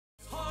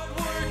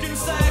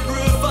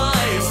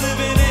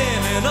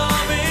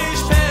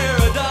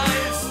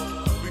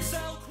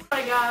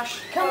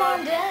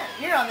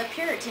No, the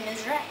Puritan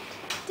is right.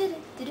 We're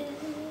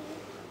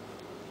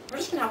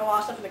just gonna have a lot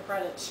of stuff in the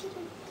credits.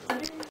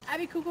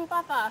 Abby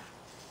Kukufafa.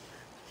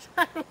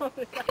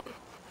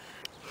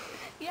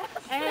 Yes,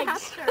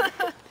 eggs.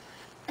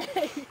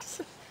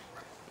 Eggs.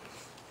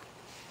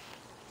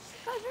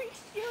 Guys, are you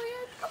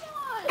serious? Come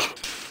on.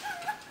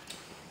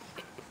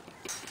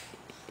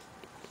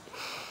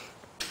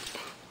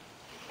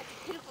 That's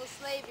a pitiful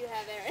slave you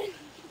have, Erin.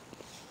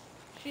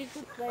 She's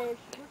a slave.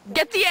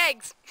 Get the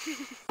eggs!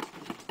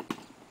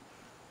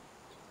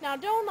 Now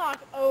don't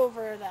knock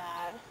over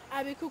that.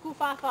 Abby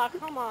Kukufafa,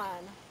 come on.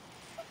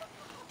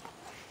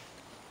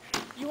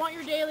 You want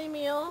your daily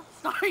meal?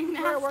 Starring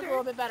Better work a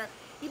little bit better.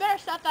 You better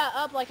set that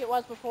up like it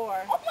was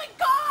before. Oh my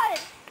god!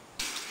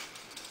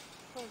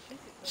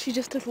 She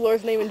just took the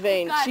Lord's name in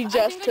vain. Guys, She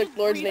just took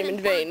the Lord's name in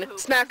vain.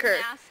 Smack her.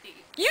 Nasty.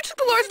 You took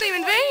the Lord's name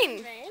in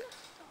vain!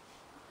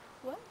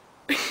 What?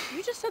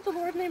 You just said the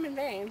Lord's name in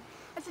vain.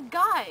 I said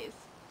guys.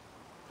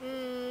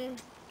 I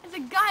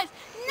said guys.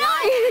 No!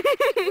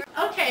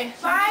 Okay,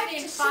 five to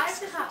six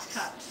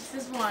cups.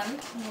 This is one.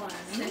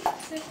 Six.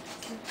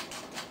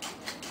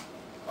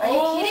 Are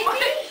you kidding me?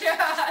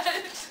 God.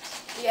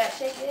 Yeah,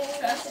 shake it.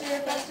 Faster.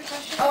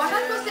 Oh, I'm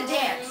not supposed to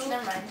dance.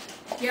 Never mind.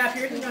 Yeah,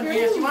 Puritan's gonna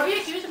dance. You want to be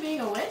accused of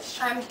being a witch?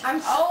 Oh,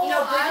 Oh, you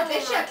know, I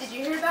Bridget will Bishop. Did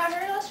you hear about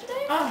her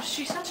yesterday? Oh,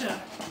 she's such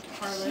a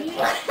harlot.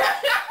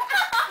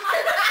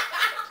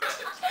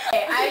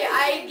 Okay,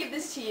 I give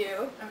this to you.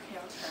 Okay,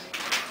 let's try.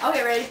 I'll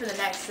get ready for the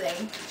next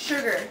thing.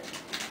 Sugar.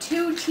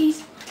 2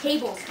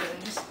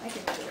 tablespoons. I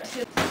can do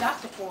it.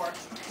 That's the 4.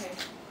 Okay.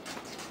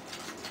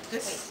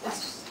 This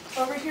is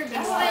over here.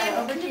 That's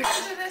Over here.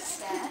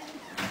 this.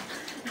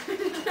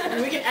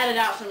 And we can edit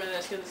out some of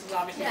this because this is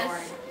obviously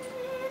boring.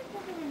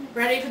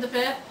 Ready for the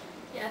 5th?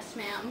 Yes,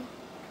 ma'am.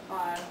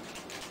 5.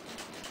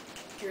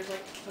 Here's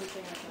like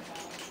something I should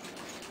have.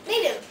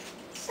 Native,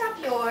 stop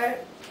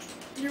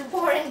your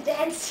foreign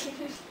dancing.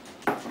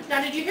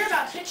 Now, did you hear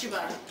about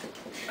Tituba?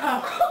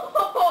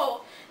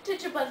 Oh,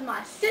 Tituba's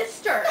my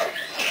sister.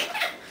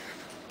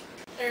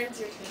 Erin's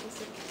your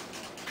tablespoon.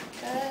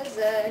 As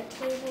a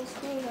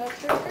tablespoon of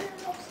sugar.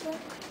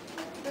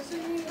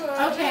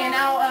 Okay,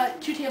 now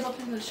 2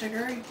 tablespoons of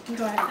sugar. You can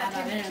go ahead and add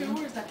that in.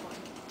 2 or is that 1?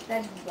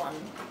 That's 1.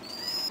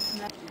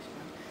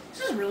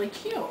 This is really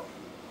cute.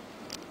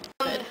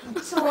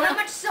 So how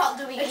much salt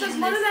do we It need says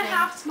in 1 this and a thing?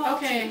 half small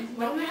Okay, teaspoons.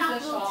 1 and a half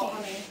This salt, salt.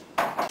 honey.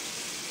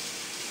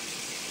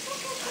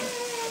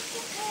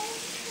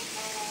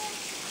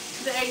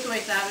 The eggs away,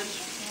 Savage.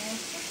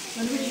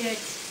 When do we need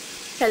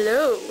eggs?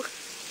 Hello.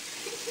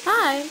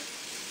 Hi. Is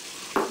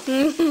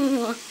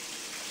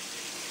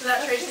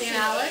that Tracy and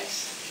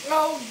Alex?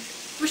 Oh,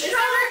 We should have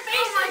our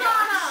faces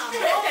on them!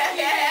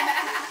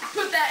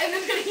 Put that in the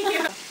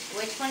video.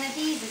 which one of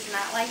these is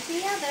not like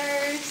the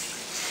others?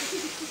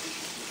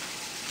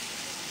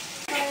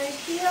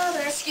 Like the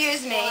other.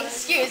 Excuse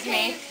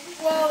me.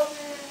 Well,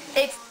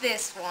 It's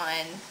this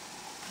one.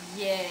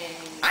 yay.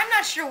 I'm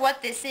not sure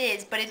what this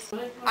is, but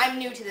I'm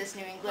new to this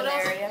New England What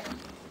else? area.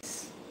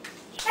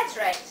 That's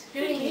right.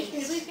 Goody Meese, can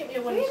you please get me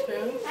a wooden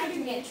spoon? I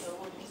can get you a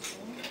wooden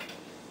spoon.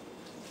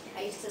 I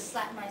used to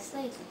slap my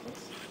slaves with this.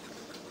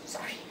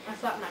 Sorry. I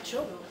slapped my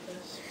children with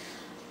this.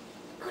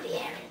 Goody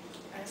Erin.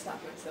 I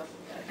slapped myself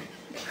with that.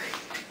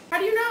 How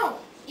do you know?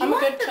 You I'm a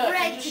want good the cook.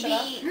 bread You to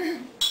shut be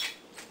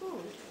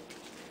smooth,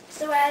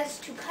 so as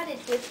to cut it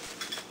with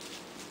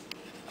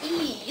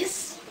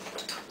ease.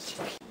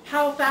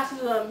 How fast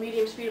does a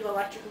medium speed of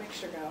electric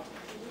mixture go?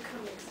 You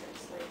come mix it,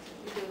 slave.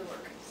 You do the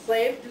work.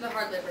 Slave? Do the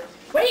hard labor.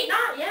 Wait,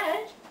 not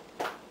yet.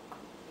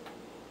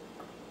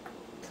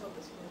 Let's hope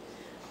this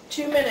works.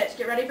 2 minutes.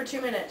 Get ready for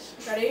 2 minutes.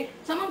 Ready?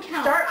 Someone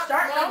count.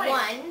 Start going.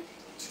 1,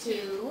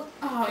 2.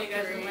 Oh, you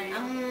guys are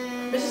Um,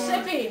 lame.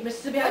 Mississippi hasn't When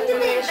do become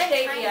they a have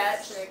state time?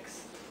 yet.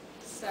 6,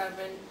 7,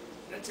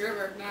 that's a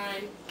river.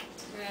 9,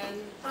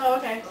 10, Oh,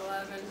 okay.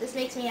 11, This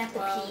makes me have to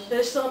Wow. pee.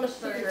 There's still a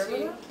Mississippi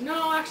 13. River?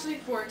 No, actually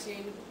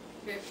 14,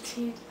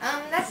 15,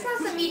 That's not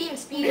the medium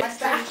speed. It's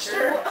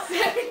faster.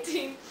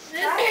 17,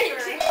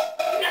 18,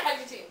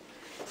 19,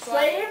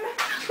 Slave?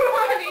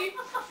 20,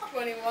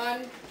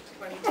 21,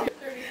 22,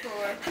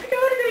 34, Go, go,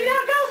 go,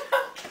 go.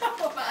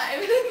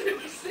 5,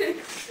 36,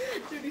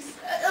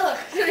 37,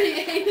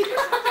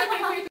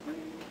 38.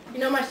 You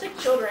know, my sick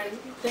children,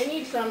 they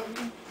need some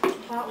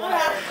hot water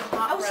and some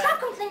hot Oh, bread. stop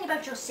complaining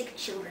about your sick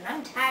children.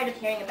 I'm tired of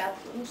hearing about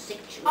your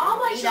sick children. All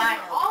my These children, I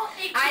know. all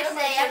 8 I of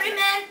my say every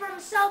children. man for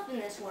himself in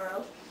this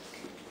world.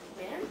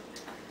 Man?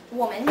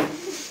 Woman.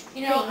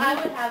 You know, I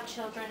would have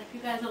children if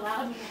you guys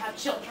allowed me to have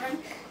children.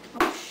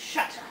 Oh,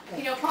 shut up.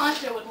 You know,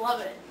 Poncho would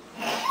love it.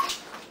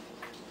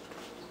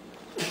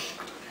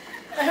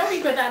 I hope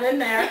you put that in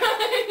there.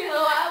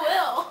 Oh, I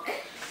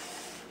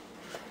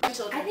will.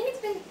 Children. I think it's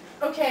been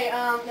Okay,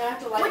 now I have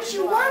to light what the you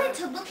door. want it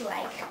to look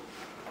like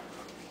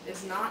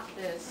It's not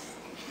this.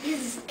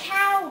 is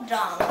cow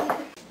dung.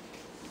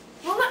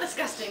 Well, not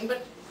disgusting,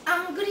 but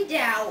Goody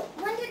Dow,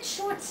 when did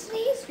short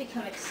sleeves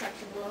become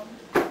acceptable?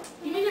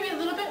 you need to be a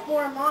little bit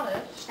more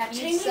modest. Have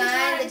you Changing signed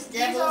times, this these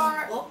devil's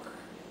are- book?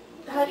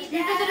 Have you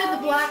visited the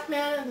black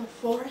man in the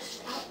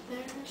forest out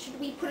there?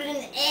 we put an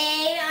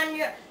A on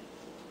your...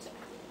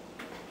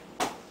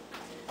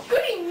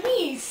 Goody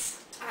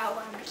Meese!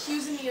 Ow, I'm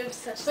Accusing me of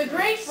such The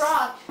Great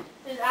Rock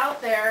is out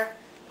there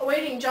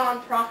awaiting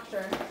John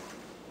Proctor.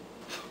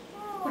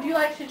 Would you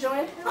like to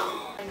join him?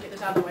 I can get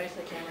this out of the way so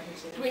the camera can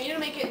see Do we need to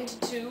make it into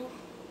 2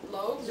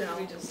 lobes, or No.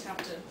 do we just have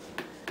to...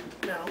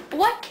 it. No.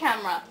 What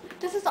camera?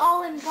 This is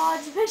all in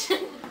God's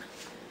vision.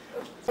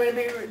 We're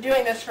going to be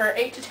doing this for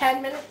 8 to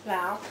 10 minutes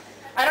now.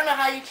 I don't know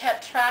how you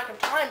kept track of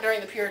time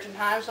during the Puritan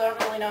times, so I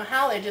don't really know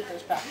how they did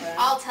this back then.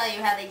 I'll tell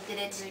you how they did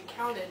it. They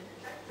counted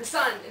the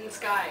sun in the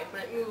sky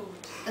when it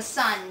moved The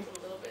sun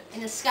a little bit.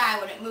 in the sky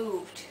when it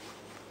moved.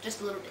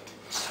 Just a little bit.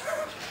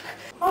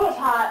 Oh, it's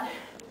hot.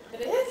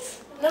 It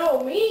is?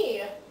 No,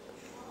 me.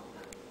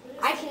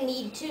 I can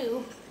knead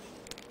too.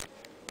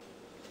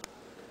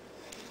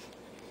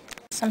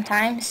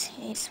 Sometimes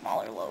you need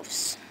smaller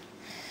loaves.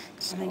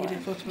 I think you did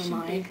flip to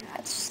my mind.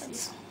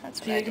 That's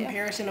what Do I a do.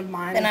 comparison of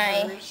mine Then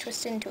and I hers.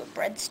 twist it into a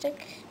breadstick.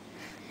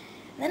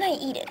 And then I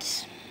eat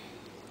it.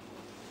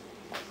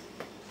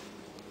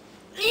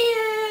 Ew!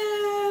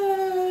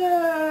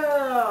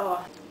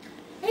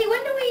 Hey,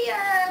 when do we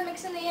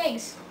mix in the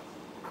eggs?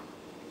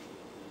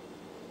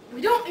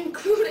 We don't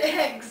include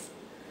eggs.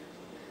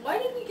 Why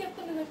did we get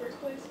them in the first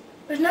place?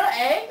 There's no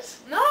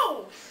eggs?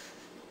 No!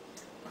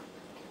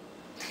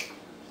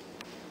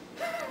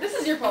 This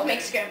is your fault. We'll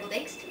make scrambled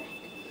eggs tonight.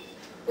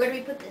 Where do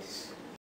we put this?